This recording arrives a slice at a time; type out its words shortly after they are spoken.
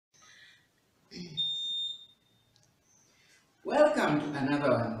Welcome to another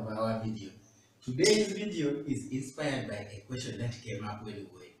one of our video. Today's video is inspired by a question that came up when we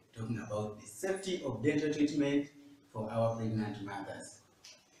were talking about the safety of dental treatment for our pregnant mothers.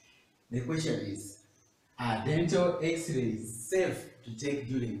 The question is, are dental X-rays safe to take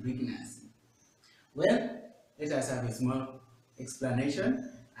during pregnancy? Well, let us have a small explanation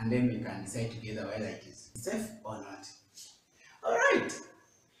and then we can decide together whether it is safe or not. Alright,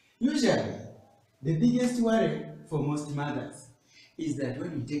 usually the biggest worry for most mothers is that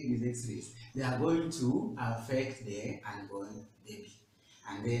when we take these X-rays, they are going to affect the unborn baby,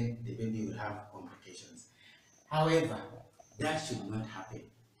 and then the baby will have complications. However, that should not happen.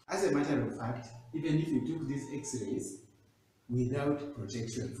 As a matter of fact, even if you took these X-rays without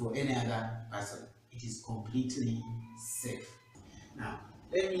protection for any other person, it is completely safe. Now,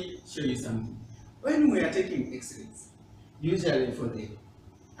 let me show you something. When we are taking X-rays, usually for the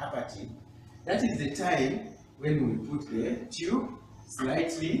upper teeth, that is the time when we put the tube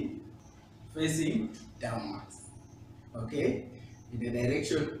slightly facing downwards, okay, in the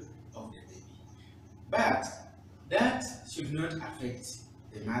direction of the baby. But that should not affect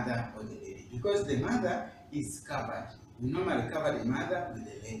the mother or the baby because the mother is covered. We normally cover the mother with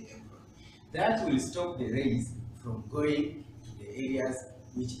the lead apron. That will stop the rays from going to the areas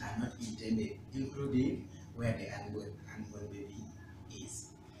which are not intended, including where the unborn baby is.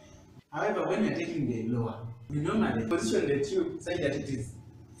 However, when we are taking the lower, we normally position the tube such that it is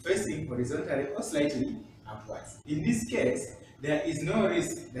facing horizontally or slightly upwards. In this case, there is no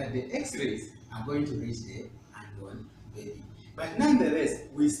risk that the X-rays are going to reach the unborn baby. But nonetheless,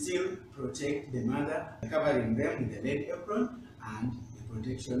 we still protect the mother, covering them with the lead apron and the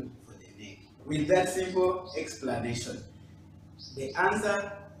protection for the neck. With that simple explanation, the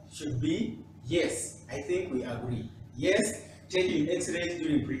answer should be yes. I think we agree. Yes, taking X-rays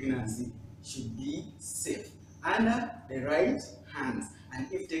during pregnancy should be safe under the right hands and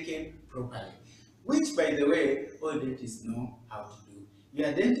if taken properly, which by the way all dentists know how to do.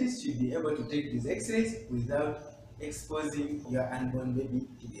 Your dentist should be able to take these X-rays without exposing your unborn baby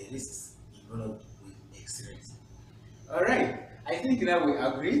to the risks involved with X-rays. Alright, I think now we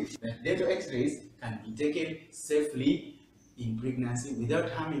agree that dental X-rays can be taken safely in pregnancy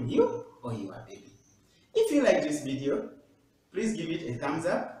without harming you or your baby. If you like this video, please give it a thumbs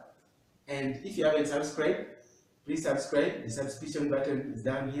up, and if you haven't subscribed, please subscribe. The subscription button is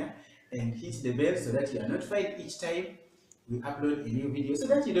down here, and hit the bell so that you are notified each time we upload a new video so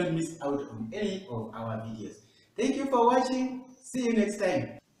that you don't miss out on any of our videos. Thank you for watching. See you next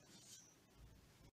time.